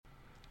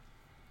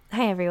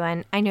Hi,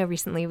 everyone. I know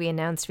recently we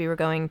announced we were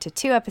going to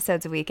 2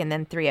 episodes a week and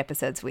then 3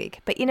 episodes a week.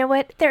 But you know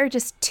what? There are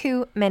just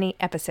too many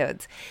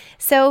episodes.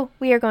 So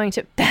we are going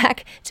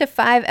back to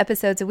 5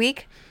 episodes a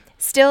week.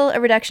 Still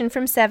a reduction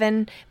from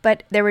 7,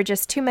 but there were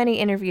just too many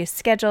interviews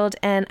scheduled,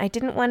 and I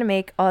didn't want to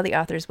make all the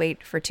authors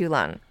wait for too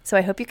long. So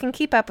I hope you can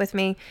keep up with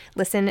me.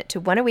 Listen to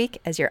 1 a week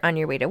as you're on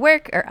your way to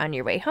work or on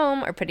your way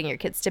home or putting your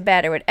kids to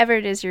bed or whatever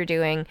it is you're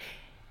doing.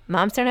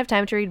 Moms Don't Have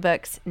Time to Read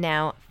Books,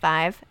 now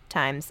 5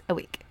 times a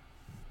week.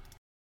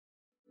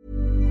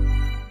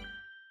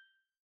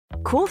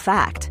 Cool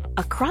fact,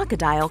 a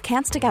crocodile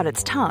can't stick out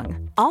its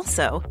tongue.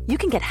 Also, you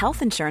can get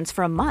health insurance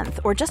for a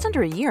month or just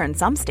under a year in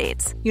some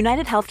states.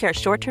 United Healthcare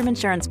short-term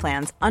insurance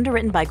plans,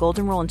 underwritten by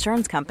Golden Rule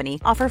Insurance Company,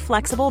 offer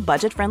flexible,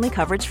 budget-friendly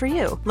coverage for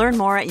you. Learn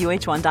more at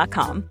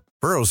uh1.com.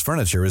 Burrow's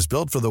furniture is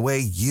built for the way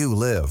you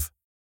live.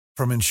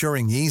 From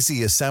ensuring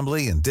easy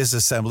assembly and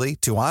disassembly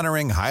to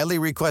honoring highly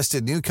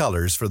requested new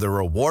colors for their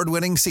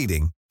award-winning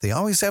seating, they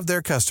always have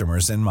their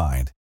customers in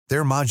mind.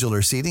 Their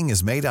modular seating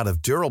is made out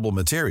of durable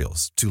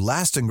materials to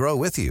last and grow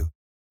with you.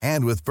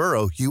 And with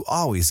Burrow, you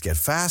always get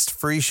fast,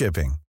 free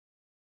shipping.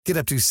 Get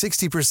up to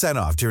 60%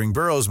 off during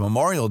Burrow's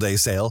Memorial Day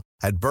sale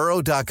at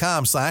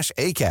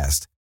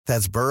burrow.com/ACAST.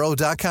 That's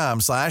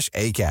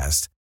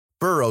burrow.com/ACAST.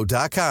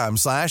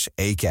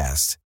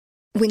 burrow.com/ACAST.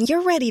 When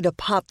you're ready to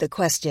pop the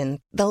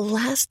question, the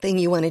last thing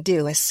you want to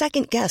do is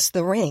second-guess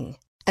the ring.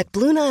 At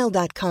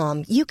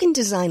BlueNile.com, you can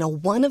design a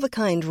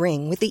one-of-a-kind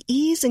ring with the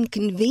ease and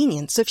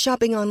convenience of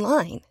shopping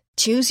online.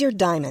 Choose your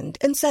diamond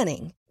and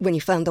setting. When you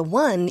find the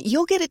one,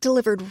 you'll get it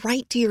delivered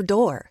right to your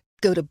door.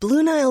 Go to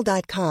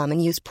BlueNile.com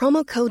and use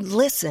promo code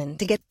LISTEN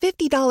to get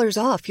 $50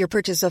 off your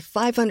purchase of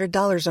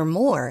 $500 or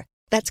more.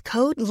 That's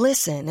code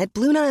LISTEN at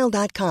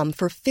BlueNile.com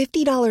for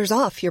 $50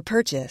 off your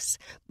purchase.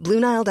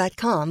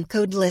 BlueNile.com,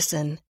 code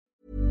LISTEN.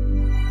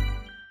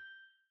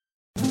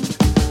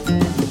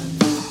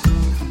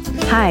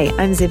 Hi,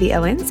 I'm Zibby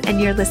Owens, and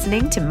you're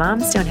listening to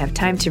Moms Don't Have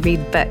Time to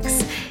Read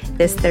Books.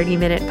 This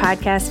 30-minute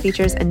podcast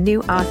features a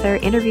new author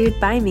interviewed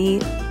by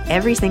me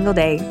every single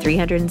day,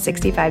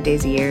 365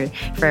 days a year,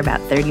 for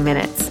about 30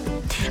 minutes.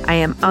 I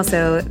am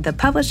also the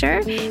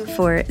publisher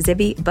for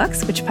Zibby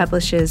Books, which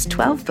publishes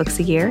 12 books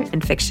a year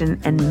in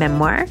fiction and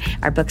memoir.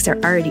 Our books are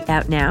already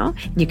out now.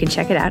 You can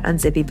check it out on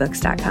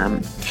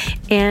zibbybooks.com.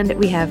 And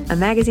we have a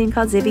magazine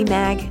called Zibby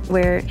Mag,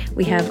 where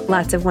we have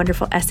lots of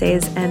wonderful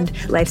essays and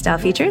lifestyle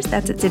features.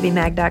 That's at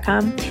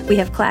zibbymag.com. We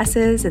have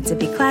classes at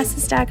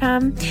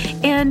zibbyclasses.com.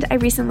 And I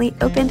recently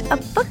opened a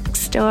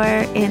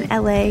bookstore in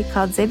LA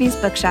called Zibby's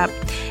Bookshop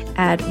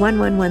at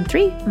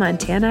 1113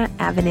 Montana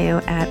Avenue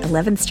at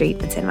 11th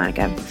Street in Santa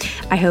Monica.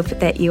 I hope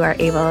that you are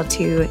able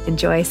to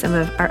enjoy some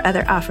of our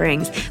other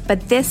offerings,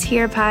 but this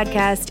here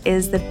podcast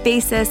is the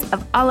basis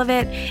of all of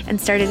it and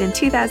started in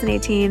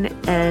 2018,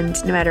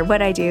 and no matter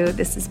what I do,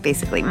 this is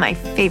basically my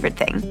favorite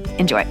thing.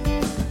 Enjoy.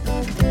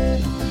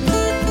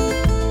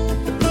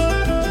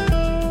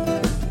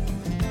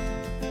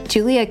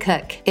 Julia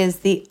Cook is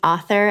the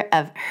author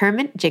of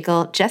Herman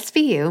Jiggle Just For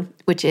You,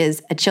 which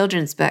is a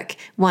children's book,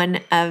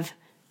 one of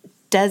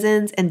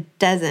dozens and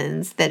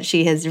dozens that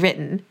she has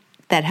written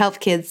that help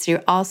kids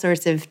through all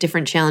sorts of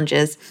different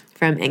challenges,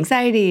 from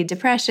anxiety,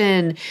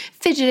 depression,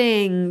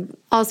 fidgeting,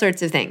 all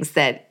sorts of things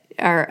that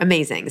are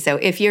amazing. So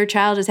if your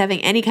child is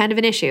having any kind of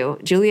an issue,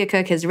 Julia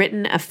Cook has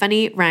written a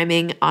funny,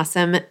 rhyming,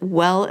 awesome,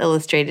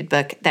 well-illustrated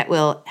book that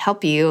will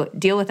help you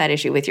deal with that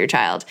issue with your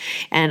child.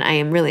 And I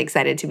am really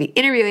excited to be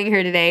interviewing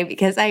her today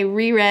because I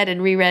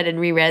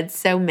reread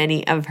so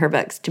many of her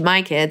books to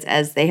my kids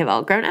as they have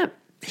all grown up.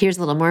 Here's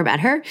a little more about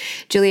her.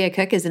 Julia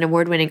Cook is an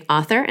award-winning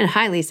author and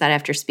highly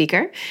sought-after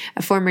speaker,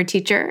 a former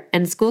teacher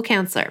and school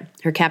counselor.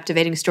 Her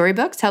captivating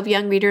storybooks help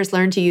young readers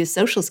learn to use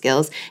social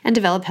skills and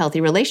develop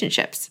healthy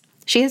relationships.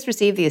 She has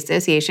received the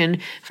Association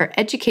for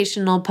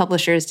Educational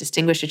Publishers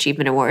Distinguished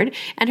Achievement Award,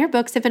 and her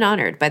books have been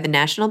honored by the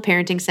National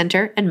Parenting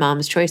Center and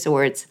Mom's Choice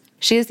Awards.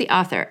 She is the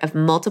author of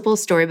multiple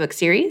storybook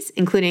series,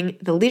 including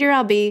The Leader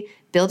I'll Be,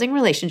 Building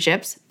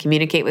Relationships,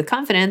 Communicate with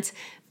Confidence,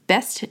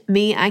 Best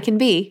Me I Can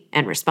Be,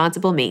 and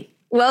Responsible Me.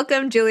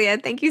 Welcome, Julia.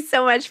 Thank you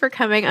so much for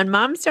coming on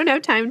Moms Don't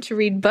Have Time to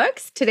Read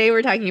Books. Today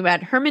we're talking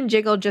about Herman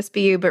Jiggle Just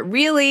Be You, but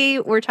really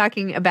we're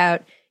talking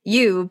about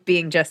you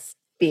being just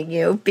being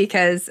you,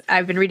 because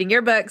I've been reading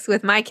your books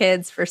with my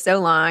kids for so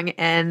long,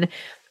 and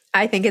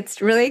I think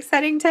it's really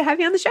exciting to have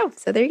you on the show.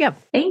 So there you go.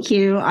 Thank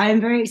you.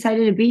 I'm very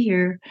excited to be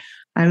here.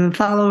 I'm a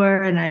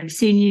follower, and I've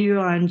seen you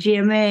on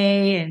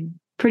GMA, and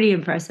pretty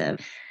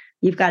impressive.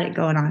 You've got it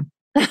going on.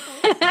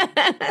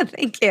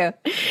 Thank you.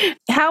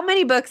 How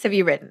many books have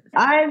you written?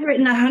 I've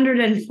written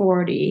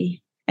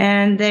 140,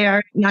 and they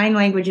are 9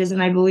 languages,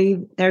 and I believe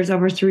there's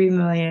over 3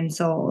 million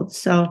sold.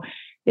 So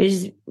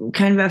it's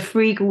kind of a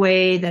freak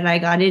way that I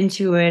got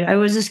into it. I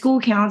was a school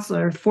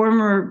counselor,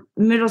 former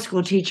middle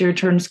school teacher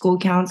turned school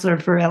counselor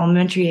for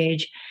elementary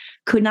age.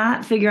 Could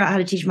not figure out how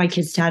to teach my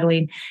kids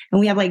tattling. And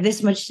we have like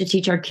this much to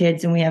teach our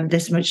kids, and we have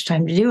this much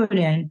time to do it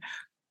in.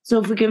 So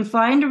if we can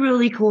find a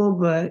really cool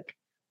book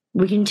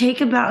We can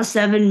take about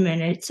 7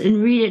 minutes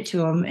and read it to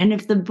them. And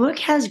if the book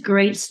has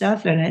great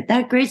stuff in it,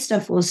 that great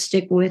stuff will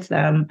stick with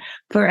them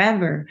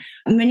forever.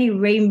 Many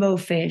rainbow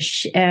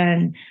fish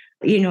and,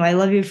 I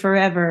love you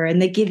forever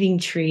and the giving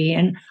tree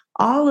and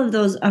all of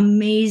those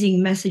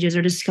amazing messages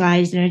are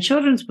disguised in a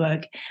children's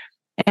book.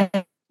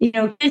 And,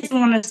 kids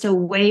want us to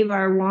wave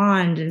our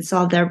wand and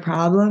solve their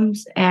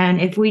problems. And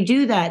if we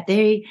do that,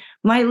 they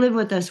might live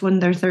with us when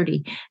they're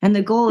 30. And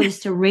the goal is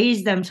to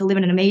raise them to live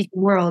in an amazing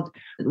world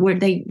where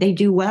they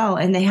do well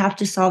and they have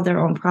to solve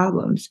their own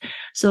problems.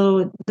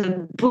 So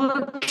the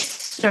book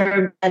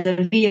served as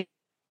a vehicle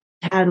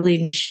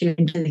tattling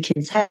into the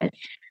kid's head.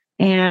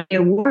 And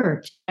it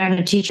worked. And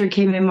a teacher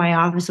came in my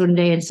office one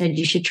day and said,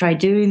 you should try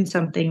doing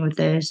something with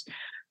this.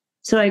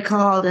 So I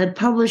called a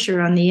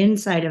publisher on the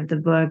inside of the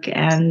book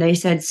and they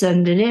said,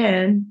 send it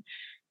in.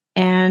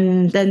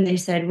 And then they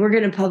said, we're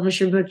going to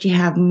publish your book. Do you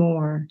have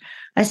more?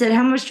 I said,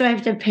 how much do I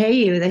have to pay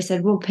you? They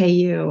said, we'll pay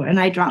you. And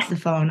I dropped the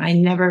phone. I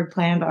never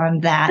planned on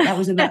that. That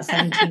was about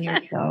 17 years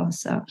ago.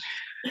 So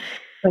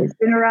but it's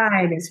been a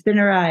ride. It's been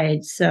a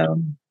ride.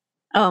 So.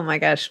 Oh my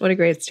gosh, what a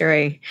great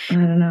story. I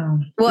don't know.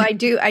 Well, I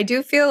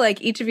do feel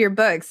like each of your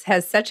books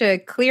has such a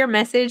clear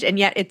message and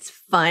yet it's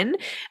fun.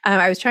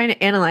 I was trying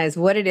to analyze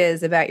what it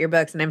is about your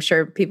books and I'm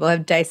sure people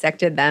have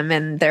dissected them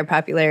and their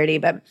popularity,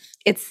 but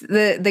it's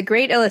the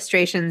great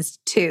illustrations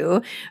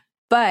too,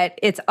 but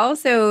it's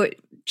also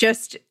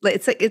just,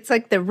 it's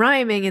like the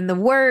rhyming and the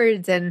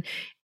words and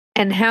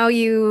how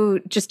you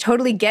just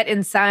totally get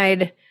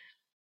inside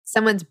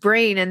someone's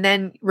brain and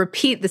then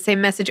repeat the same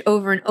message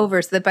over and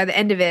over so that by the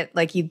end of it,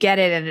 like you get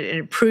it and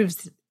it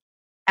proves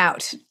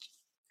out.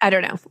 I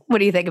don't know. What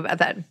do you think about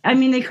that? I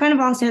mean, they kind of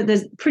all say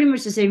there's pretty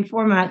much the same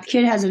format. The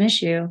kid has an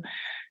issue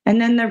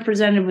and then they're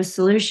presented with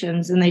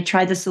solutions and they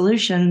try the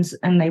solutions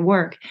and they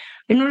work.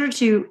 In order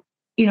to,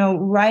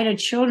 write a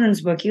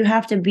children's book, you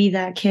have to be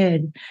that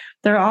kid.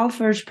 They're all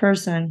first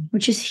person,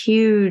 which is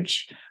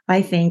huge,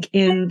 I think,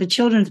 in the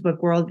children's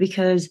book world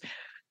because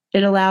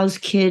it allows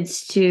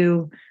kids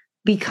to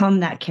become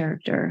that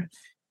character.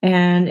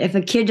 And if a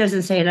kid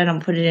doesn't say it, I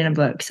don't put it in a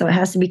book. So it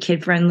has to be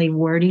kid friendly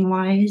wording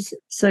wise.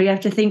 So you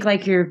have to think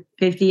like you're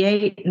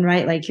 58 and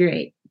write like you're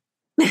 8.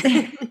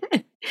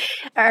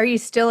 Are you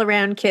still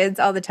around kids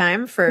all the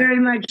time? Very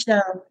much so.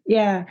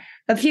 Yeah.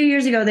 A few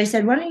years ago, they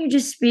said, why don't you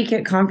just speak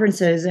at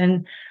conferences?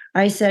 And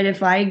I said,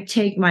 if I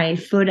take my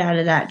foot out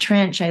of that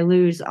trench, I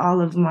lose all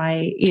of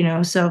my,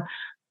 so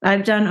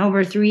I've done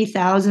over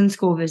 3,000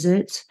 school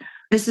visits.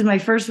 This is my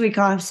first week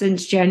off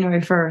since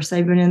January 1st.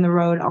 I've been in the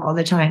road all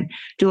the time.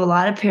 Do a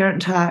lot of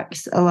parent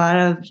talks, a lot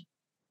of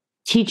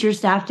teacher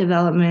staff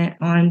development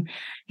on,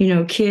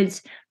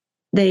 kids.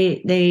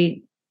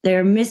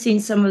 They're missing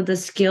some of the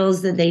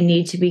skills that they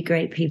need to be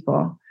great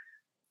people.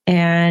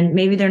 And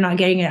maybe they're not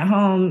getting it at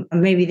home.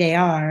 Maybe they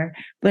are,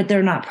 but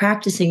they're not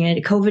practicing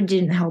it. COVID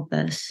didn't help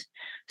us.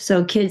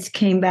 So kids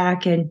came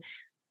back and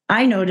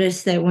I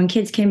noticed that when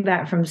kids came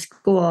back from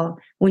school,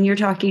 when you're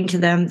talking to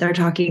them, they're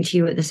talking to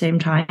you at the same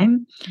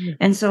time. Mm-hmm.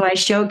 And so I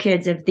show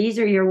kids, if these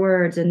are your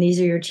words and these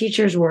are your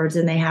teacher's words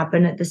and they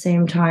happen at the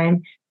same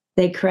time,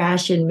 they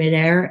crash in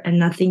midair and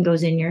nothing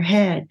goes in your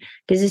head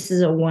because this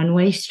is a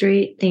one-way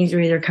street. Things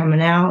are either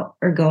coming out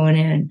or going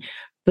in,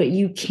 but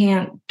you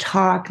can't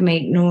talk,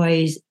 make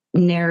noise,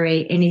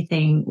 narrate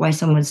anything while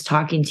someone's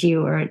talking to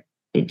you or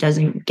it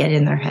doesn't get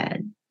in their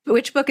head.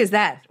 Which book is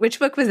that? Which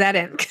book was that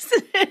in?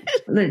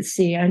 Let's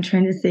see. I'm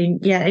trying to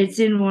think. Yeah, it's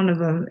in one of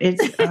them.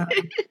 It's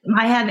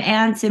I have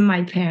ants in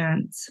my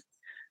pants.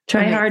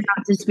 Try hard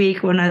not to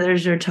speak when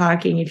others are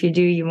talking. If you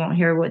do, you won't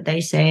hear what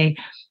they say.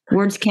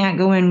 Words can't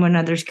go in when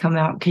others come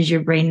out because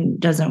your brain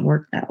doesn't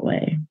work that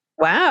way.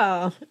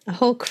 Wow. A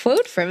whole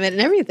quote from it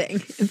and everything.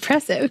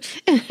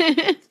 Impressive.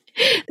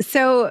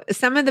 So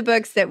some of the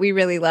books that we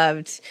really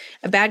loved,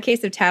 A Bad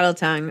Case of Tattle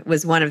Tongue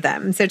was one of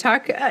them. So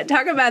talk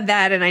about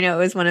that. And I know it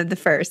was one of the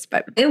first,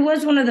 but it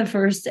was one of the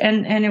first.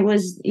 And it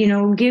was,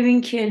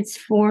 giving kids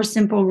 4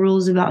 simple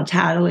rules about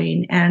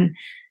tattling. And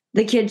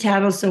the kid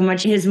tattles so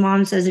much. His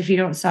mom says, if you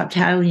don't stop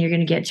tattling, you're going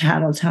to get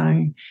tattle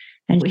tongue.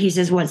 And he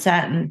says, what's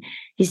that? And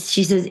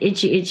she says,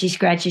 itchy, itchy,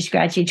 scratchy,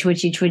 scratchy,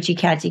 twitchy, twitchy,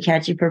 catchy,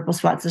 catchy, purple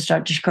spots that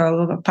start to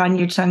curl upon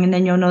your tongue. And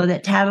then you'll know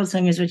that tattle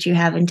tongue is what you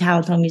have. And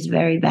tattle tongue is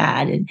very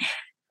bad.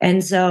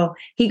 And so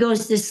he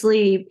goes to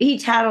sleep. He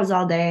tattles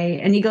all day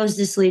and he goes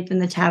to sleep and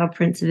the tattle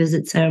prince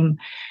visits him.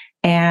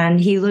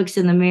 And he looks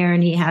in the mirror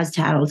and he has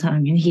tattle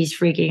tongue and he's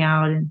freaking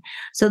out. And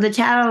so the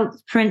tattle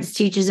prince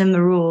teaches him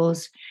the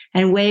rules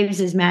and waves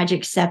his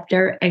magic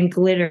scepter and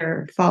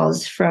glitter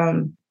falls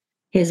from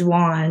his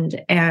wand.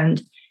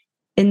 And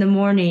in the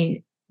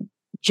morning,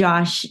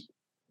 Josh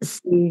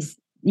sees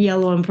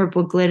yellow and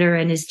purple glitter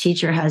and his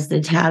teacher has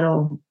the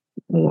tattle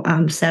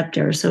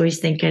scepter. So he's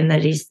thinking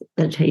that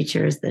the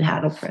teacher is the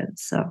tattle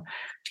prince. So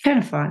it's kind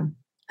of fun.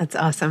 That's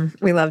awesome.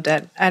 We loved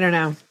it. I don't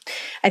know.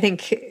 I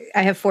think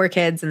I have 4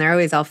 kids and they're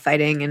always all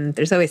fighting and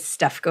there's always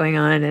stuff going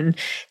on and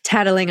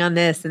tattling on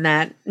this and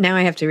that. Now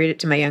I have to read it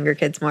to my younger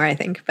kids more, I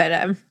think.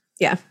 But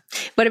yeah.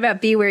 What about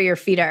Be Where Your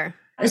Feet Are?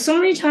 So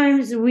many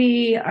times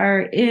we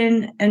are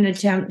in an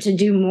attempt to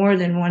do more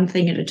than one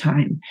thing at a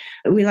time.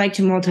 We like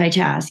to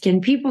multitask,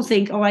 and people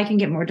think, oh, I can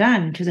get more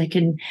done because I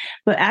can.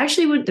 But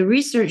actually, what the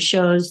research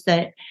shows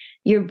that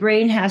your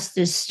brain has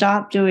to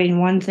stop doing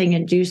one thing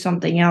and do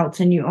something else.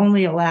 And you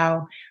only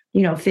allow,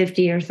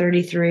 50 or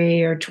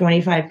 33 or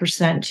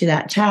 25% to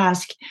that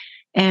task.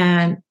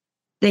 And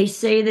they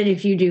say that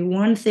if you do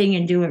one thing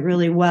and do it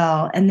really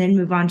well and then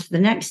move on to the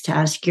next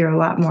task, you're a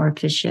lot more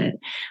efficient.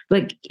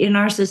 But in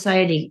our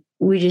society,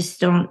 we just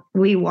don't,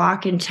 we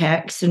walk and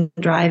text and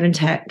drive and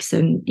text,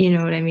 and you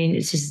know what I mean?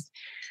 It's just,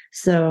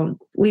 so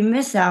we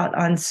miss out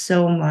on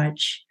so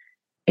much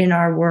in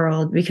our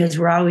world because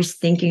we're always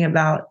thinking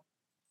about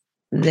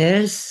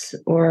this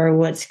or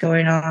what's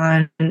going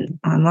on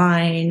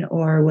online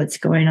or what's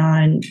going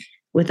on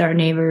with our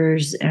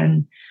neighbors.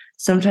 And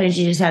sometimes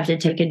you just have to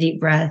take a deep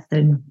breath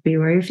and be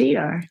where your feet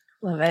are.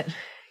 Love it.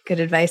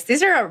 Good advice.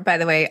 These are, by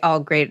the way, all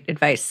great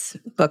advice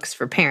books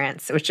for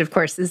parents, which of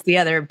course is the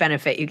other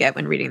benefit you get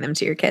when reading them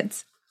to your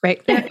kids,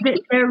 right?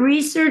 They're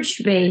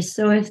research-based.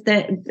 So if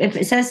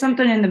it says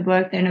something in the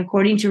book, then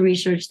according to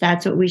research,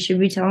 that's what we should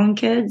be telling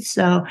kids.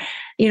 So,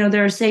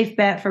 they're a safe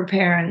bet for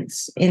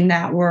parents in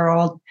that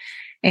world.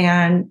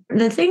 And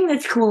the thing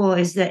that's cool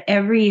is that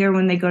every year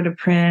when they go to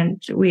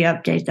print, we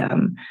update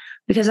them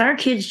because our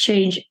kids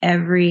change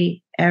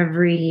every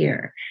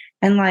year.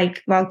 And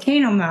like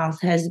Volcano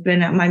Mouth has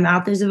been out, My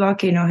Mouth is a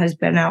Volcano has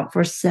been out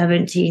for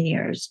 17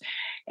 years.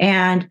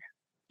 And,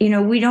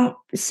 we don't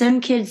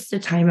send kids to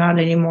timeout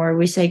anymore.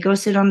 We say, go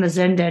sit on the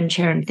Zen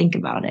chair and think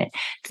about it.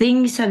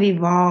 Things have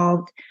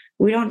evolved.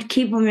 We don't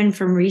keep them in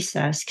from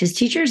recess because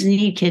teachers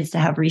need kids to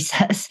have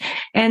recess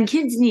and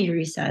kids need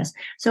recess.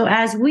 So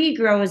as we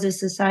grow as a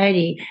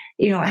society,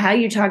 how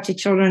you talk to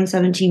children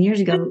 17 years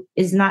ago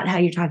is not how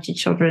you talk to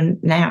children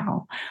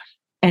now.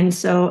 And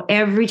so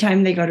every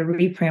time they go to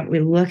reprint,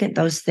 we look at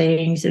those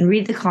things and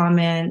read the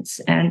comments.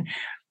 And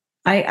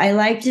I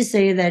like to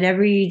say that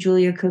every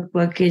Julia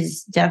cookbook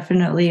is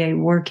definitely a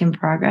work in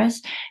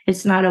progress.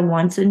 It's not a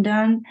once and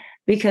done,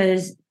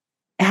 because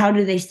how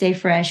do they stay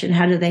fresh and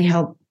how do they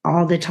help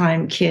all the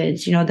time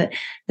kids? The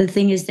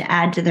thing is to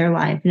add to their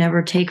life,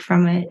 never take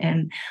from it.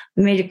 And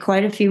I made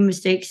quite a few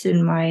mistakes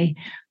in my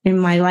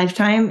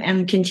lifetime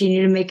and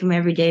continue to make them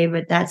every day,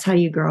 but that's how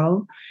you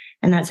grow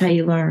and that's how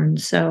you learn.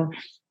 So,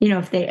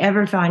 if they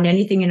ever find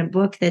anything in a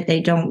book that they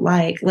don't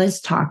like,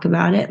 let's talk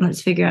about it and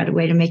let's figure out a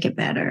way to make it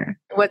better.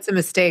 What's a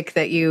mistake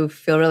that you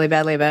feel really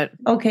badly about?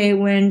 Okay,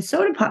 when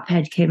Soda Pop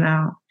Head came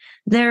out,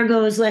 there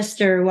goes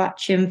Lester,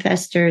 watch him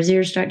fester. His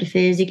ears start to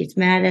fizz. He gets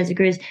mad as a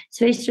grizz. His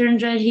face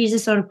turns red. He's a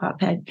soda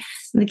pop head.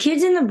 The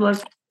kids in the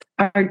book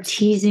are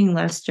teasing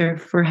Lester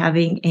for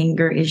having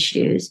anger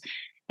issues.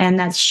 And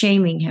that's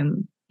shaming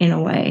him in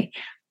a way.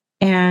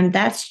 And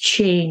that's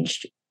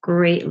changed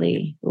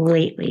greatly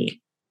lately.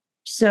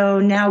 So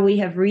now we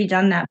have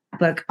redone that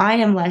book. I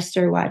am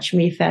Lester, watch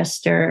me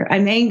fester.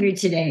 I'm angry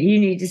today. You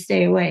need to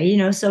stay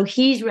away. So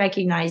he's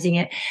recognizing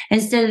it.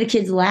 Instead of the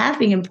kids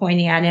laughing and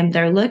pointing at him,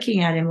 they're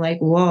looking at him like,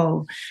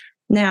 whoa.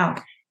 Now,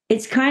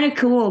 it's kind of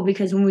cool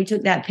because when we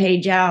took that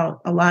page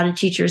out, a lot of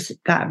teachers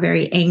got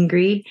very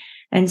angry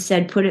and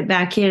said, put it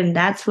back in.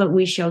 That's what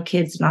we show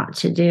kids not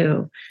to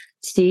do.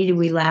 See, do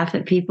we laugh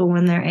at people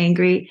when they're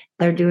angry?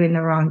 They're doing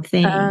the wrong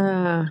thing.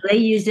 They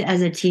used it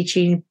as a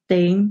teaching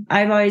thing.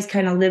 I've always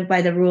kind of lived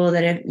by the rule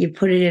that if you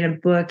put it in a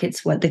book,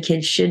 it's what the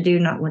kids should do,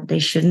 not what they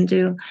shouldn't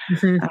do.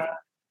 Mm-hmm.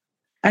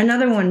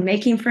 Another one,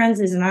 Making Friends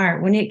is an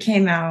Art. When it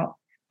came out,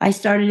 I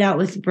started out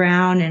with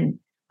Brown and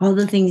all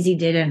the things he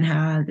didn't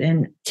have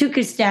and took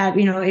a stab.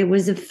 It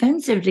was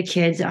offensive to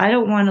kids. I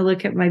don't want to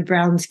look at my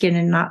brown skin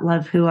and not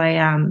love who I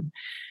am.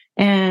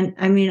 And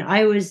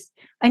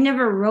I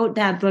never wrote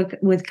that book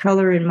with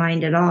color in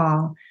mind at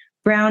all.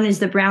 Brown is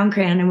the brown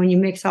crayon. And when you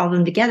mix all of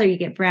them together, you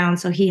get brown.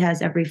 So he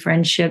has every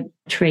friendship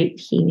trait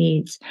he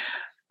needs.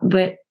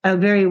 But a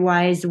very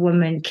wise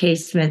woman, Kay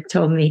Smith,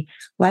 told me,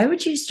 why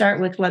would you start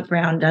with what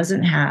Brown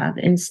doesn't have?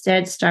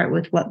 Instead, start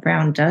with what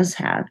Brown does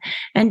have.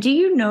 And do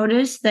you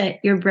notice that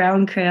your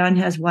brown crayon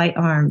has white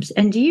arms?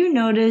 And do you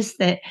notice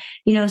that,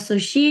 so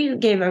she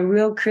gave a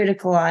real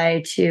critical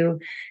eye to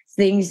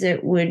things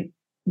that would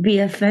be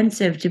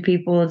offensive to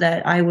people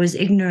that I was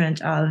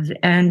ignorant of.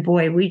 And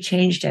boy, we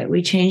changed it.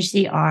 We changed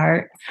the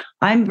art.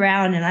 I'm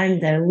brown and I'm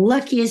the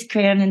luckiest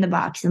crayon in the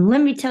box. And let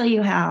me tell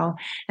you how.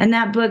 And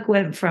that book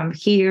went from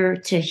here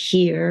to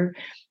here.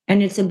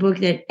 And it's a book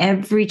that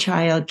every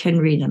child can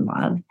read and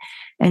love.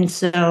 And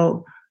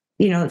so,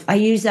 I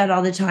use that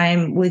all the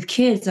time with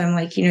kids. I'm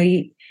like,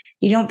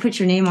 you don't put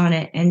your name on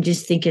it and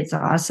just think it's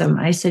awesome.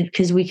 I said,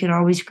 because we can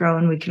always grow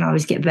and we can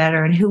always get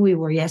better. And who we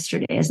were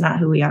yesterday is not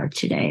who we are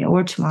today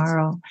or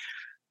tomorrow.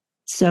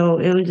 So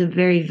it was a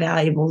very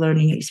valuable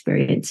learning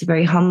experience, a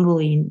very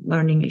humbling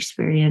learning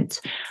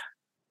experience.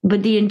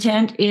 But the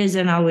intent is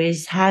and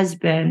always has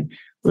been,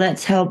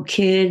 let's help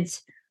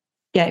kids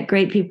get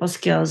great people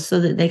skills so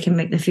that they can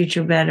make the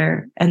future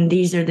better. And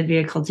these are the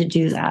vehicle to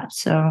do that.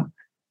 So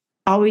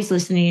always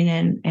listening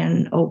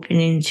and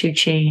opening to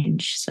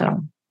change.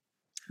 So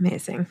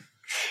amazing.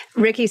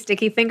 Ricky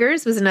Sticky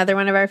Fingers was another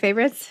one of our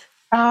favorites.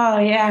 Oh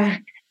yeah.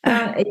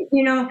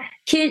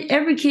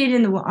 Every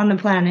kid on the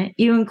planet,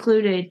 you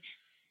included,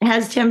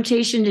 has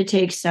temptation to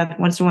take stuff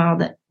once in a while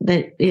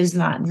that is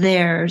not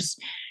theirs.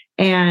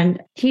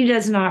 And he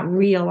does not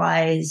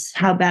realize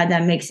how bad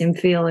that makes him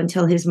feel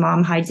until his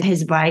mom hides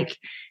his bike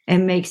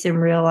and makes him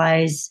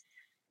realize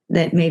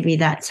that maybe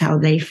that's how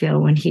they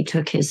feel when he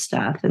took his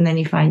stuff. And then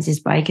he finds his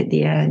bike at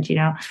the end.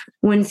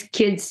 When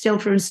kids steal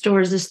from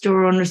stores, the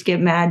store owners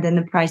get mad, then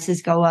the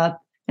prices go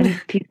up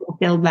and people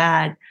feel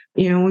bad.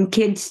 When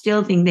kids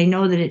still think they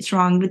know that it's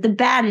wrong, but the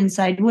bad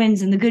inside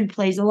wins and the good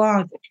plays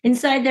along.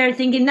 Inside they're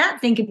thinking that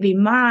thing could be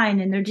mine,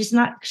 and they're just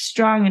not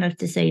strong enough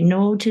to say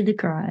no to the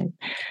crime.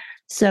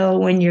 So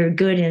when your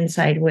good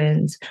inside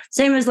wins,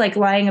 same as like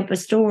lying up a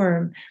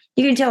storm,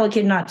 you can tell a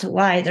kid not to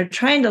lie. They're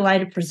trying to lie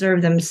to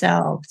preserve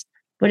themselves.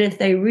 But if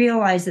they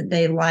realize that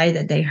they lie,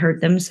 that they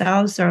hurt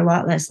themselves, they're a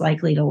lot less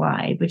likely to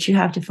lie. But you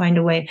have to find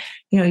a way,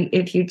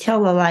 if you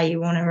tell a lie, you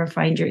won't ever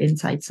find your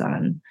inside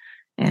son.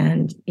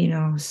 And,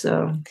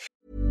 so.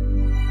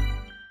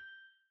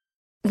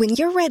 When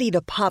you're ready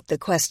to pop the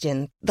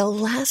question, the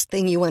last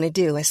thing you want to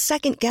do is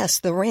second guess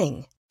the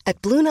ring.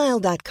 At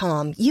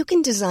BlueNile.com, you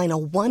can design a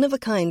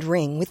one-of-a-kind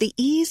ring with the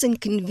ease and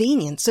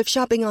convenience of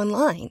shopping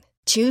online.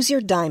 Choose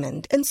your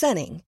diamond and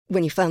setting.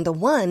 When you find the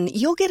one,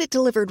 you'll get it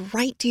delivered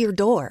right to your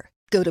door.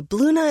 Go to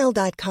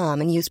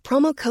BlueNile.com and use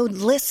promo code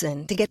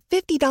LISTEN to get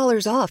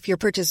 $50 off your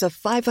purchase of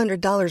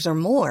 $500 or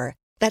more.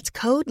 That's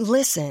code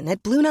LISTEN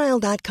at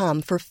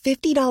BlueNile.com for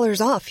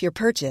 $50 off your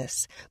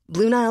purchase.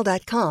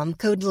 BlueNile.com,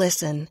 code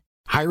LISTEN.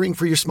 Hiring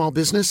for your small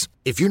business?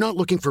 If you're not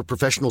looking for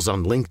professionals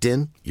on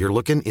LinkedIn, you're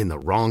looking in the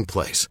wrong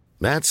place.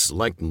 That's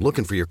like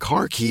looking for your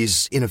car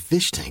keys in a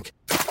fish tank.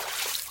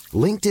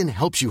 LinkedIn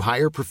helps you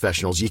hire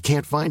professionals you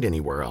can't find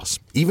anywhere else,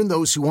 even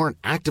those who aren't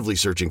actively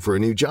searching for a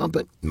new job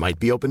but might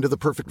be open to the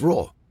perfect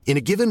role. In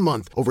a given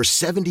month, over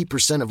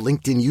 70% of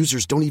LinkedIn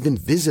users don't even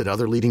visit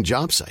other leading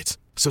job sites.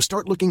 So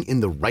start looking in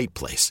the right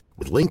place.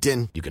 With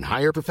LinkedIn, you can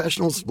hire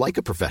professionals like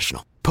a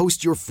professional.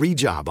 Post your free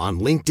job on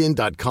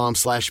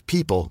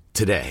linkedin.com/people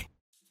today.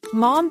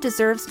 Mom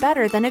deserves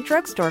better than a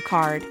drugstore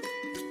card.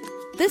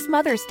 This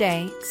Mother's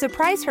Day,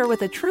 surprise her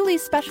with a truly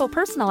special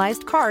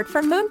personalized card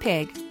from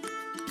Moonpig.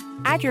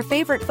 Add your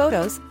favorite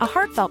photos, a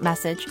heartfelt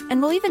message,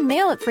 and we'll even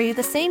mail it for you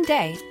the same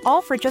day,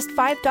 all for just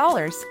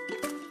 $5.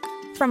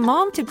 From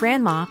mom to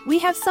grandma, we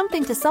have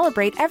something to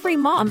celebrate every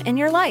mom in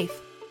your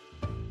life.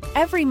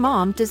 Every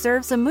mom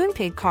deserves a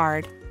Moonpig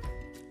card.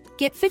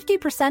 Get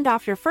 50%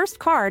 off your first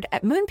card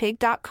at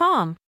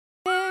moonpig.com.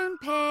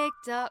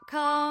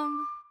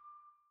 Moonpig.com.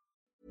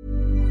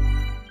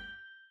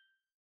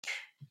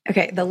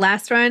 Okay, the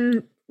last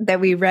one that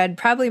we read,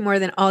 probably more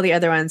than all the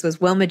other ones, was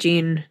Wilma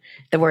Jean,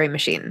 the Worry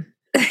Machine.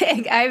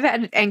 I've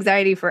had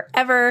anxiety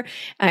forever.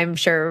 I'm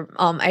sure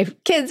all my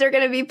kids are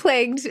going to be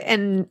plagued,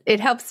 and it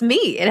helps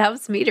me. It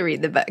helps me to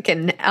read the book,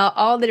 and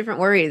all the different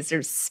worries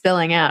are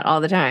spilling out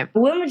all the time.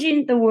 Wilma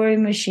Jean, the Worry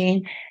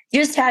Machine,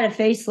 just had a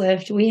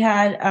facelift. We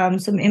had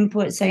some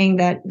input saying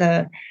that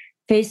the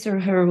face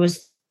of her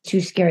was too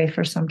scary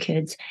for some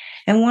kids.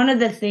 And one of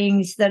the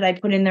things that I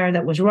put in there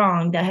that was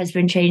wrong, that has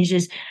been changed,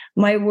 is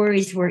my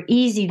worries were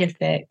easy to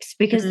fix,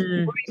 because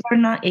worries are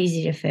not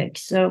easy to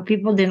fix. So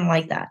people didn't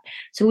like that.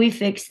 So we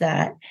fixed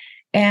that.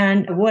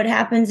 And what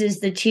happens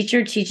is the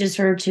teacher teaches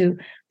her to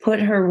put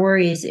her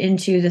worries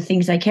into the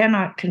things I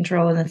cannot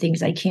control and the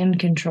things I can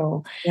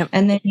control. Yep.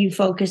 And then you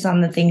focus on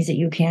the things that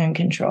you can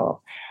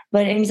control.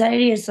 But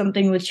anxiety is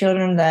something with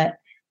children that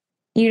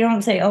you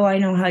don't say, oh, I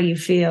know how you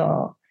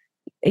feel.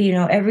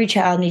 Every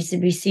child needs to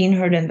be seen,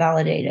 heard, and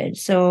validated.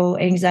 So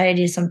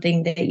anxiety is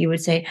something that you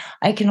would say,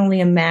 I can only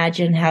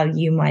imagine how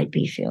you might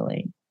be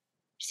feeling.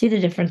 See the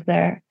difference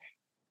there?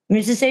 I mean,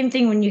 it's the same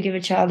thing when you give a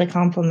child a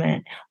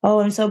compliment. Oh,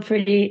 I'm so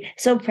pretty,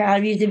 so proud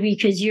of you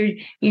because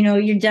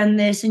you've done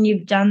this and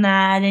you've done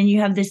that and you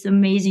have this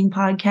amazing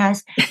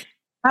podcast.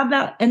 How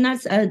about, and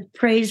that's a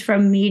praise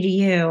from me to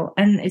you,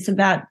 and it's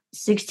about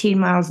 16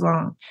 miles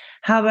long.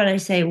 How about I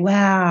say,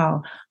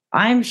 wow,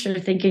 I'm sure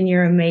thinking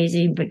you're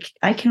amazing, but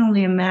I can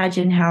only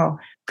imagine how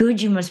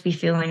good you must be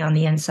feeling on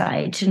the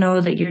inside to know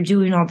that you're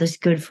doing all this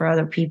good for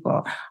other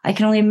people. I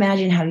can only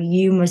imagine how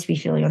you must be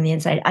feeling on the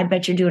inside. I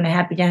bet you're doing a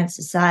happy dance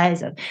the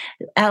size of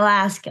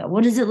Alaska.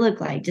 What does it look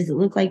like? Does it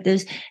look like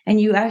this? And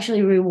you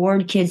actually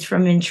reward kids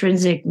from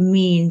intrinsic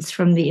means,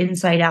 from the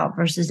inside out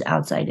versus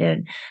outside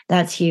in.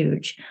 That's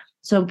huge.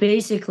 So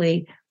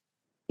basically,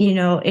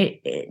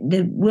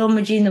 the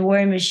Wilma Jean, the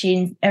Worry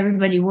Machine,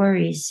 everybody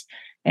worries.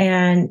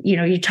 And,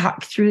 you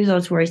talk through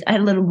those worries. I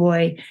had a little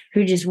boy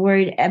who just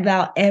worried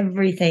about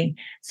everything.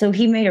 So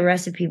he made a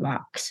recipe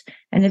box.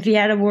 And if he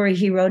had a worry,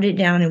 he wrote it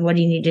down and what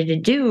he needed to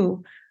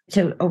do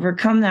to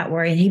overcome that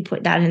worry. And he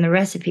put that in the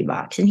recipe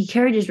box. And he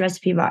carried his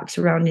recipe box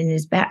around in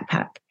his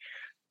backpack.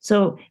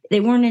 So they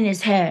weren't in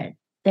his head.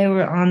 They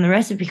were on the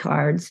recipe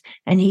cards.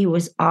 And he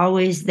was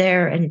always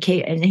there. And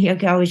he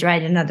could always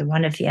write another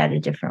one if he had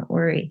a different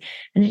worry.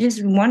 And it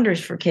just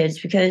wonders for kids,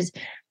 because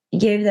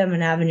gave them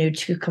an avenue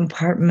to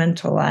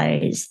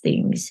compartmentalize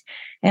things.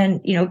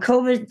 And,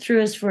 COVID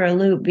threw us for a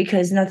loop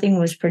because nothing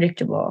was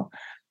predictable.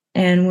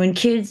 And when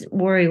kids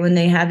worry, when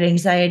they have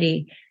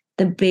anxiety,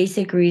 the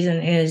basic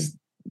reason is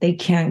they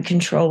can't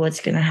control what's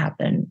going to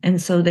happen.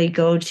 And so they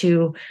go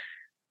to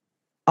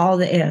all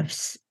the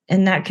ifs.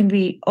 And that can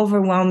be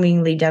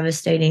overwhelmingly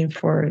devastating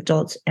for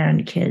adults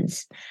and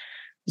kids.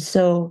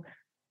 So,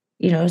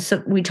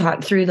 so we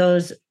talk through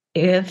those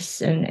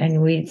ifs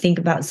and we think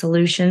about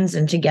solutions,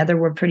 and together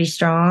we're pretty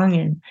strong.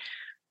 And,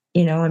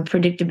 and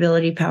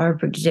power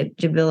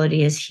predictability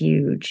is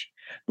huge.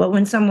 But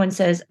when someone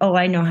says, oh,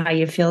 I know how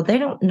you feel, they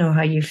don't know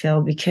how you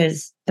feel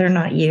because they're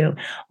not you.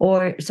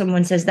 Or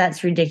someone says,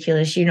 that's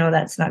ridiculous.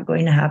 That's not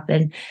going to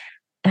happen.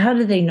 How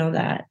do they know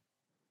that?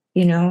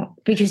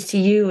 Because to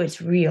you,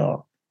 it's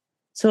real.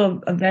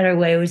 So a better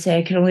way would say,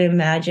 I can only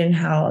imagine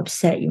how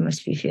upset you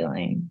must be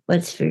feeling.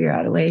 Let's figure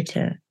out a way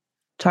to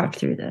talk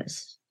through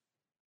this.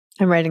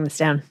 I'm writing this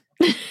down.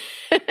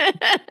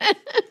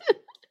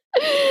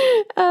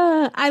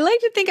 I like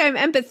to think I'm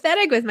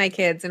empathetic with my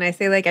kids, and I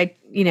say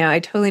I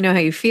totally know how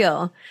you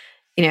feel.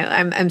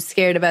 I'm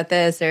scared about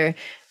this, or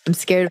I'm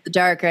scared of the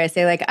dark, or I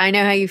say I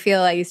know how you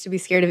feel. I used to be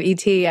scared of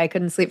ET. I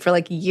couldn't sleep for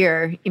a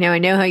year. I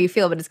know how you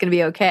feel, but it's going to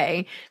be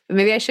okay. But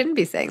maybe I shouldn't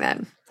be saying that.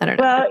 I don't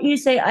know. Well, you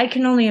say, I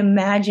can only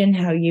imagine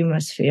how you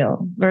must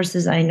feel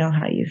versus I know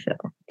how you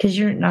feel, because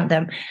you're not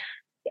them.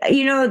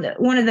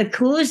 One of the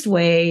coolest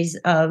ways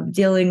of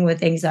dealing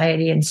with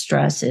anxiety and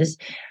stress is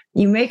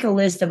you make a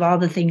list of all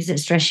the things that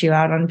stress you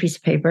out on a piece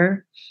of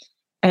paper.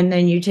 And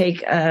then you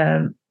take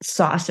a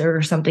saucer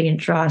or something and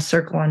draw a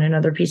circle on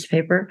another piece of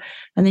paper.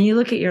 And then you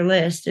look at your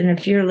list. And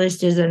if your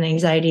list is an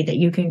anxiety that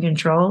you can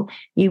control,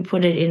 you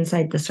put it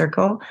inside the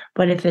circle.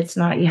 But if it's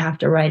not, you have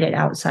to write it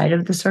outside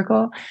of the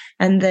circle.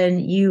 And then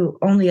you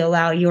only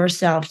allow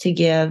yourself to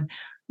give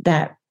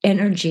that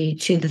energy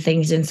to the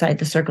things inside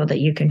the circle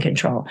that you can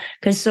control.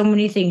 Because so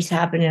many things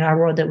happen in our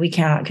world that we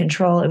cannot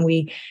control. And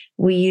we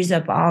use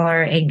up all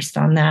our angst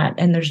on that.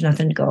 And there's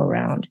nothing to go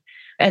around.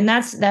 And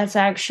that's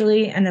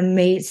actually an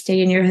amazing,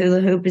 stay in your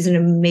hula hoop is an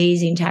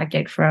amazing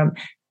tactic from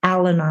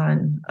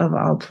Al-Anon of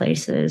all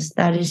places.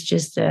 That is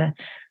just an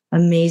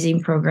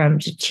amazing program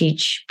to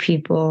teach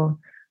people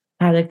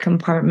how to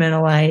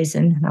compartmentalize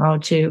and how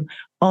to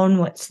own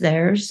what's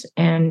theirs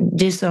and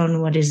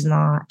disown what is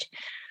not.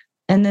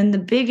 And then the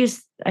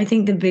biggest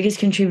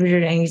contributor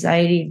to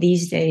anxiety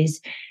these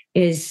days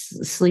is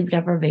sleep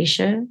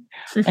deprivation.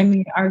 I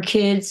mean, our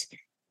kids,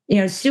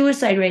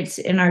 suicide rates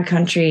in our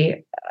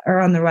country are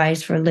on the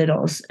rise for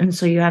littles. And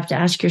so you have to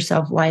ask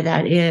yourself why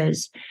that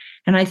is.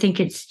 And I think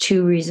it's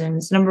two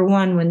reasons. Number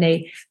one, when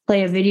they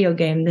play a video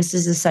game, this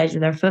is the size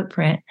of their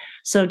footprint.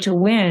 So to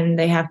win,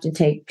 they have to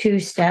take 2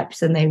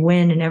 steps and they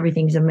win and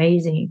everything's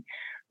amazing.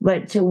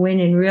 But to win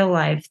in real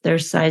life, their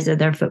size of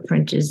their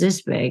footprint is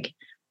this big.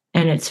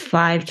 And it's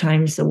 5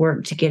 times the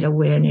work to get a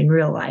win in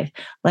real life,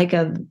 like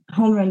a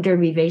home run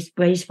derby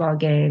baseball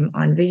game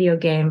on video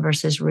game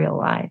versus real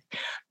life.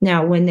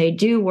 Now, when they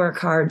do work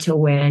hard to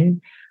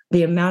win,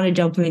 the amount of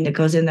dopamine that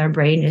goes in their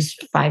brain is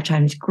 5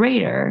 times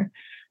greater.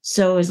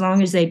 So as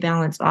long as they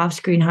balance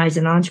off-screen highs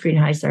and on-screen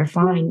highs, they're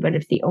fine. But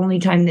if the only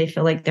time they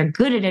feel like they're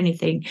good at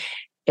anything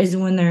is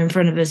when they're in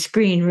front of a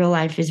screen, real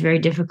life is very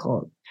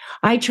difficult.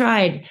 I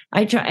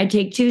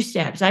take 2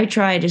 steps. I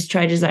tried as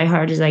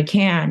hard as I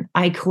can.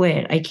 I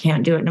quit. I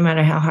can't do it no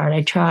matter how hard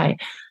I try.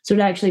 So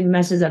it actually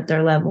messes up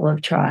their level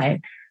of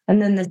try.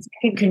 And then the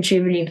second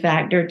contributing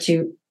factor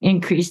to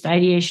increased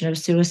ideation of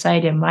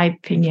suicide, in my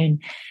opinion,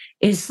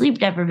 is sleep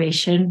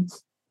deprivation,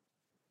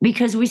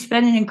 because we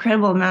spend an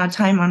incredible amount of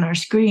time on our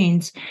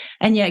screens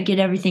and yet get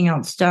everything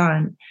else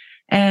done.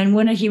 And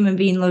when a human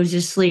being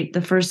loses sleep,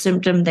 the first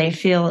symptom they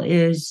feel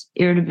is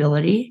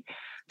irritability.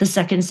 The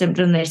second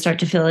symptom they start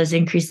to feel is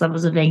increased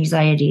levels of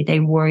anxiety. They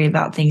worry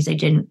about things they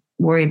didn't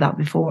worry about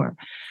before.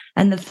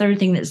 And the third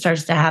thing that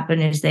starts to happen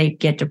is they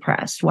get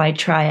depressed. Why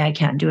try? I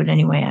can't do it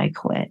anyway. I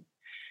quit.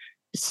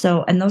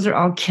 So, and those are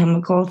all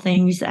chemical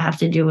things that have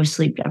to do with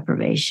sleep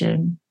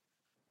deprivation.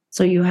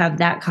 So you have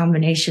that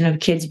combination of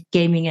kids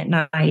gaming at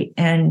night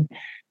and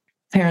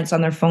parents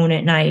on their phone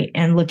at night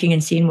and looking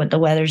and seeing what the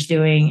weather's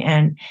doing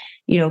and,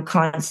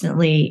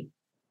 constantly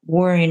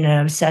worrying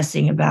and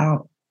obsessing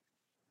about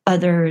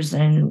others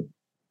and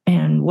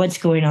what's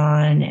going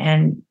on.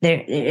 And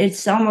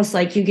it's almost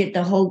like you get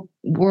the whole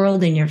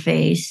world in your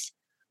face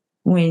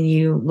when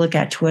you look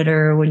at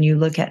Twitter, when you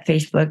look at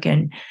Facebook,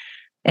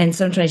 and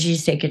sometimes you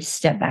just take a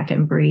step back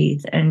and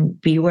breathe and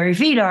be where your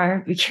feet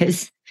are,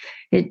 because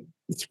it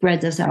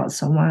spreads us out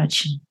so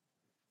much.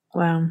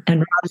 Wow. And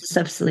robs us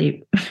of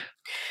sleep.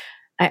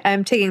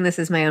 I'm taking this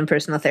as my own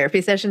personal therapy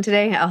session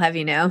today. I'll have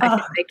you know. I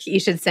feel like you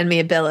should send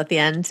me a bill at the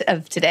end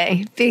of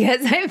today,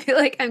 because I feel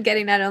like I'm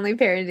getting not only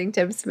parenting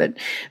tips, but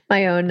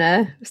my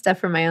own stuff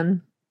for my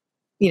own,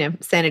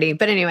 sanity.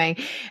 But anyway,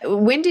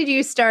 when did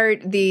you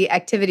start the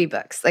activity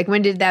books? Like,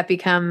 when did that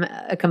become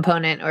a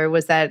component, or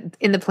was that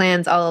in the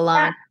plans all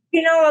along?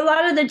 A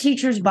lot of the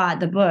teachers bought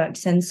the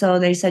books. And so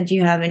they said, do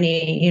you have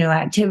any,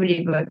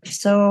 activity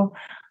books? So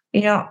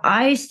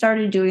I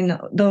started doing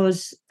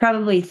those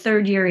probably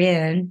third year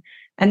in.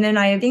 And then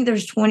I think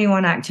there's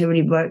 21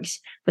 activity books.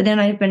 But then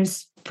I've been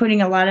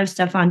putting a lot of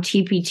stuff on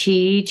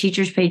TPT,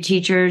 Teachers Pay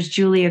Teachers,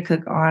 Julia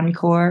Cook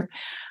Encore.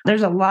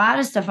 There's a lot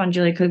of stuff on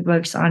Julia Cook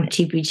books on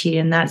TPT,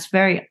 and that's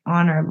very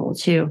honorable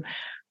too.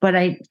 But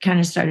I kind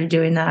of started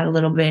doing that a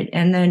little bit.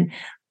 And then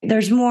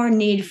there's more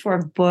need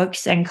for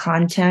books and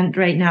content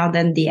right now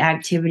than the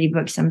activity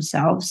books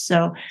themselves.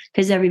 So,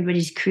 because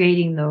everybody's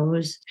creating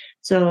those.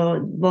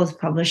 So both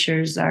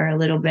publishers are a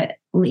little bit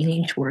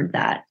leaning toward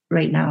that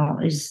right now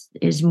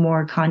is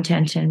more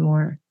content and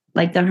more,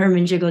 like the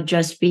Herman Jiggle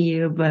Just Be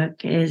You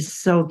book is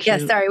so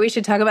cute. Yeah, sorry, we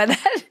should talk about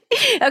that.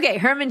 Okay,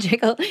 Herman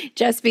Jiggle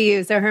Just Be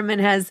You. So Herman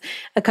has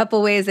a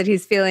couple ways that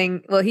he's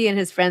feeling, well, he and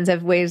his friends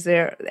have ways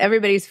that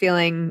everybody's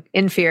feeling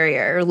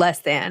inferior or less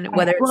than,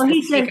 whether it's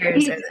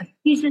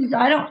he says,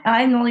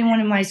 I'm the only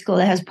one in my school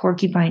that has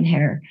porcupine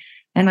hair,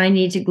 and I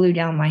need to glue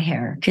down my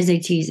hair because they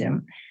tease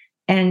him.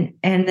 And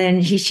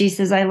then she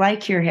says, I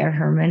like your hair,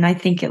 Herman. I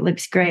think it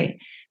looks great.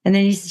 And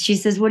then she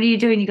says, what are you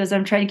doing? He goes,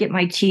 I'm trying to get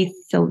my teeth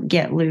to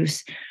get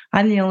loose.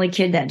 I'm the only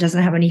kid that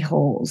doesn't have any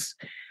holes.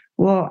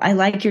 Well, I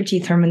like your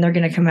teeth, Herman. They're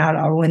going to come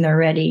out when they're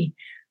ready.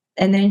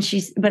 And then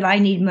but I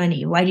need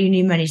money. Why do you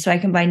need money? So I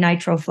can buy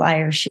Nitro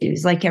Flyer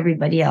shoes like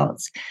everybody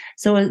else.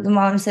 So the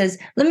mom says,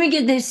 let me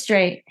get this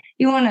straight.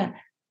 You want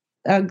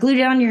to glue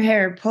down your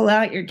hair, pull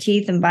out your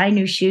teeth, and buy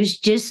new shoes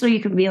just so you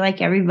can be like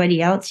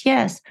everybody else?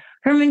 Yes.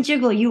 Herman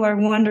Jiggle, you are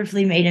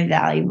wonderfully made and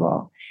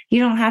valuable. You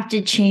don't have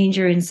to change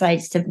your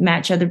insides to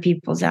match other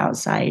people's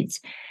outsides.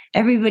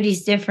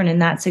 Everybody's different,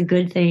 and that's a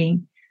good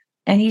thing.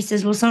 And he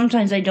says, well,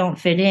 sometimes I don't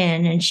fit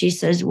in. And she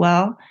says,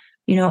 well,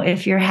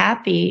 if you're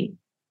happy,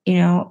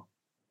 you'll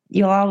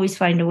always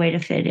find a way to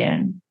fit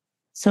in.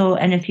 So,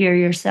 and if you're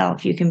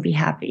yourself, you can be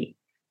happy.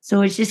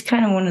 So it's just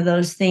kind of one of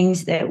those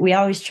things that we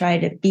always try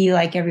to be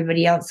like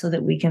everybody else so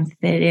that we can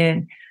fit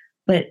in.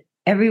 But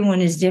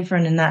everyone is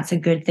different, and that's a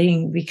good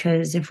thing,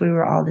 because if we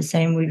were all the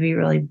same, we'd be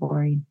really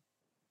boring.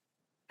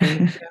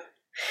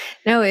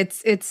 No,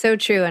 it's so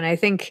true. And I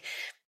think,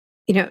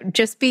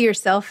 just be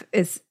yourself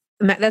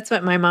that's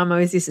what my mom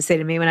always used to say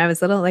to me when I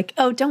was little, like,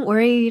 oh, don't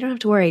worry. You don't have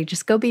to worry.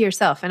 Just go be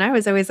yourself. And I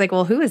was always like,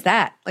 well, who is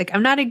that? Like,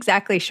 I'm not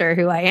exactly sure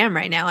who I am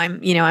right now.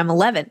 I'm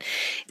 11.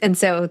 And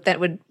so that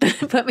would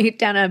put me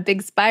down a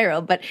big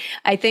spiral. But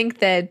I think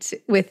that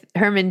with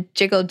Herman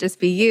Jiggle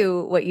Just Be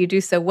You, what you do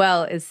so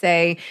well is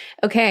say,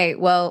 okay,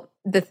 well,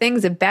 the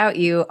things about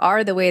you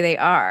are the way they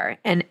are,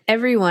 and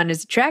everyone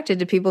is attracted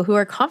to people who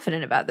are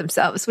confident about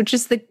themselves, which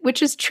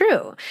is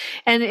true.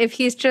 And if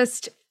he's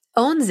just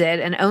owns it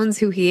and owns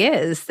who he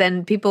is,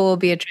 then people will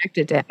be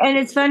attracted to him. And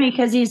it's funny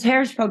because his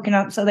hair's poking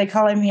up, so they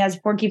call him, he has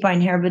porcupine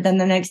hair, but then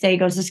the next day he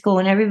goes to school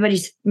and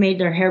everybody's made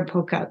their hair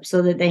poke up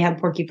so that they have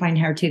porcupine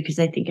hair too, because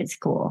they think it's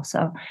cool.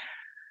 So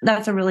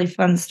that's a really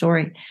fun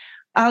story.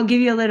 I'll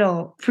give you a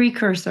little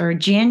precursor.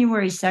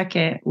 January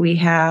 2nd, we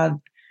have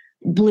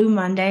Blue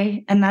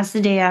Monday, and that's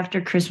the day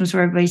after Christmas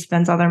where everybody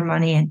spends all their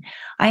money. And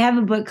I have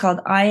a book called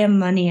I Am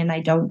Money and I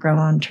Don't Grow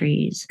on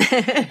Trees.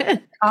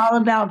 All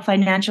about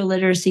financial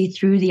literacy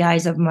through the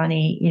eyes of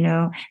money.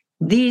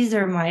 These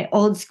are my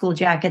old school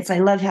jackets. I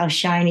love how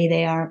shiny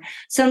they are.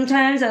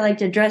 Sometimes I like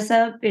to dress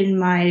up in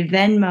my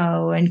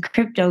Venmo and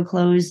crypto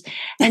clothes.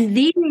 And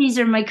these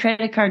are my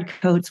credit card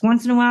coats.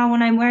 Once in a while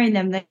when I'm wearing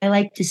them, I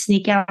like to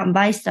sneak out and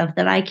buy stuff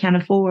that I can't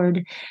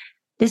afford.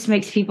 This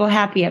makes people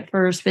happy at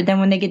first, but then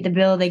when they get the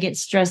bill, they get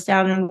stressed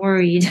out and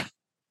worried.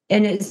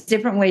 And it's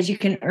different ways you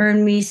can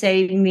earn me,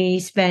 save me,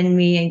 spend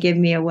me, and give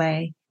me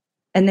away.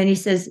 And then he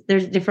says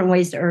there's different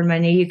ways to earn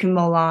money. You can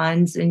mow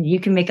lawns, and you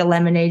can make a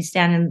lemonade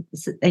stand,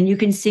 and you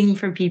can sing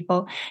for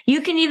people.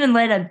 You can even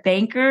let a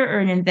banker or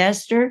an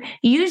investor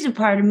use a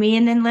part of me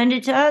and then lend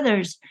it to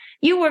others.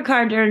 You work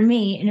hard to earn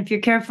me, and if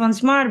you're careful and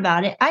smart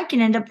about it, I can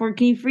end up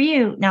working for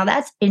you. Now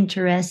that's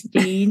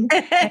interesting.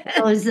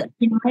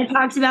 It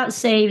talks about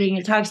saving.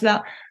 It talks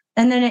about,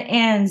 and then it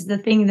ends. The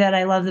thing that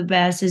I love the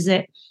best is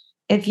that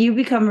if you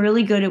become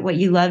really good at what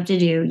you love to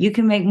do, you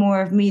can make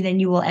more of me than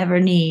you will ever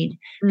need.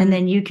 Mm-hmm. And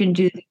then you can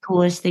do the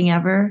coolest thing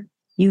ever.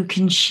 You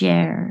can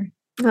share.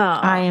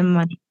 Aww. I am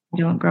money.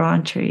 Don't grow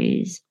on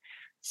trees.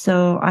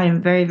 So I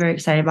am very, very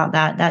excited about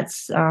that.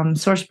 That's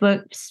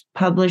Sourcebooks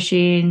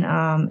Publishing.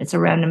 It's a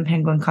Random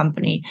Penguin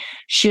company.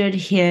 Should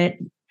hit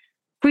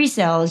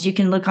pre-sales. You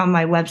can look on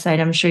my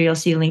website. I'm sure you'll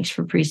see links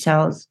for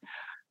pre-sales.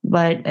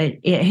 But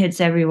it hits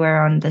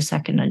everywhere on the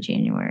 2nd of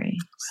January.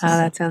 Oh,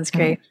 that sounds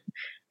great.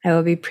 I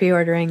will be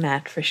pre-ordering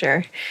that for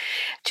sure.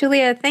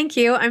 Julia, thank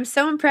you. I'm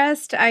so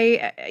impressed.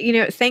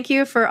 Thank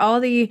you for all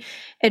the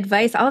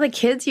advice, all the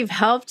kids you've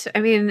helped.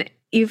 I mean,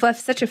 you've left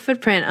such a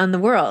footprint on the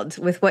world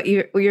with what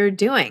you're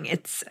doing.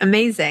 It's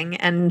amazing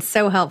and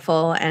so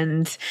helpful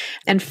and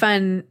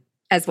fun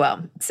as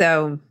well.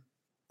 So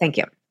thank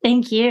you.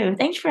 Thank you.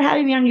 Thanks for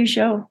having me on your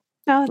show.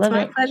 Oh, it's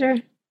my pleasure.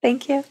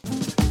 Thank you.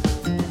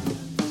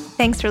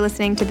 Thanks for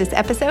listening to this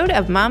episode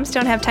of Moms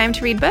Don't Have Time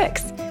to Read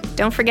Books.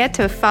 Don't forget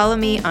to follow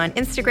me on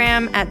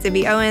Instagram at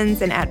Zibby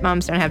Owens and at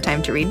Moms Don't Have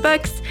Time to Read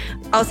Books.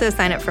 Also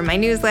sign up for my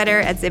newsletter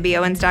at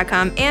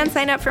zibbyowens.com and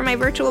sign up for my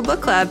virtual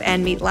book club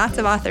and meet lots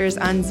of authors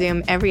on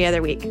Zoom every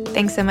other week.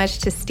 Thanks so much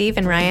to Steve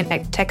and Ryan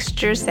at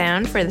Texture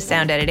Sound for the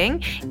sound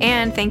editing.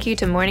 And thank you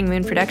to Morning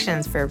Moon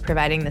Productions for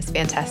providing this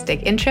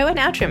fantastic intro and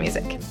outro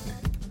music.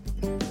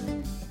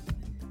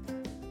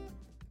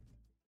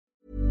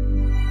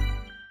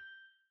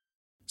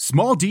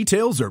 Small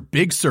details are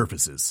big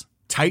surfaces.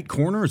 Tight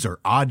corners are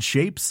odd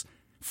shapes.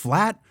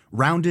 Flat,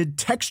 rounded,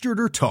 textured,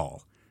 or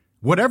tall.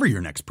 Whatever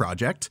your next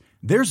project,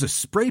 there's a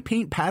spray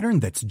paint pattern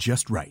that's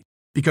just right.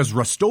 Because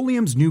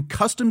Rust-Oleum's new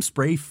Custom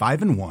Spray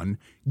 5-in-1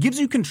 gives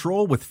you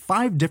control with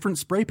 5 different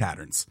spray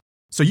patterns.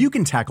 So you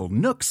can tackle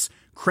nooks,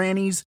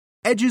 crannies,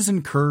 edges,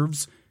 and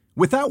curves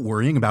without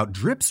worrying about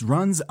drips,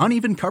 runs,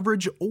 uneven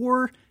coverage,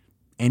 or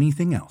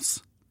anything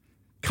else.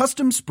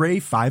 Custom Spray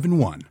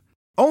 5-in-1.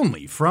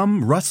 Only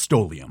from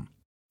Rust-Oleum.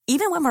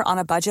 Even when we're on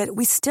a budget,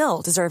 we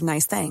still deserve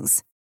nice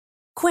things.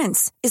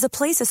 Quince is a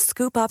place to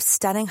scoop up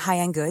stunning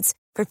high-end goods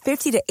for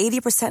 50 to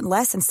 80%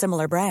 less than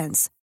similar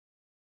brands.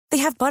 They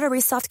have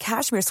buttery soft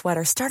cashmere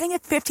sweaters starting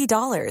at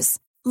 $50,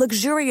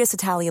 luxurious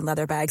Italian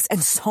leather bags,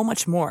 and so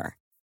much more.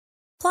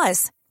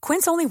 Plus,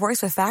 Quince only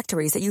works with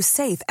factories that use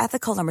safe,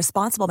 ethical, and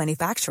responsible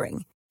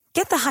manufacturing.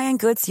 Get the high-end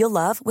goods you'll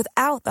love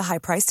without the high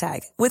price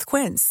tag with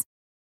Quince.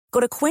 Go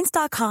to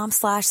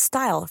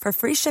quince.com/style for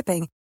free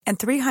shipping and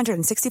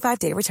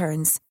 365-day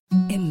returns.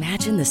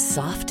 Imagine the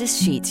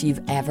softest sheets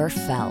you've ever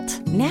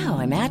felt. Now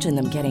imagine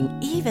them getting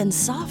even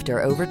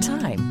softer over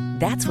time.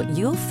 That's what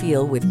you'll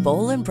feel with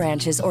Boll &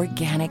 Branch's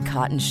organic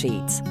cotton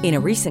sheets. In a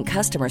recent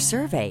customer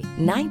survey,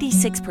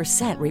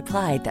 96%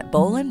 replied that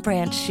Boll &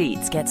 Branch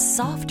sheets get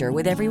softer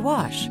with every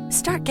wash.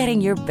 Start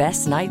getting your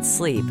best night's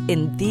sleep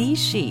in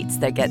these sheets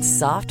that get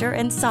softer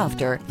and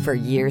softer for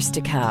years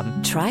to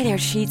come. Try their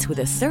sheets with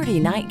a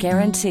 30-night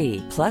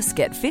guarantee. Plus,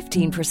 get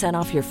 15%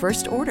 off your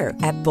first order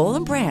at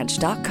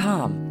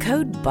bollandbranch.com.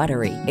 Code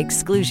BUTTERY.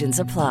 Exclusions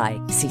apply.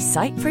 See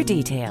site for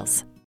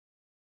details.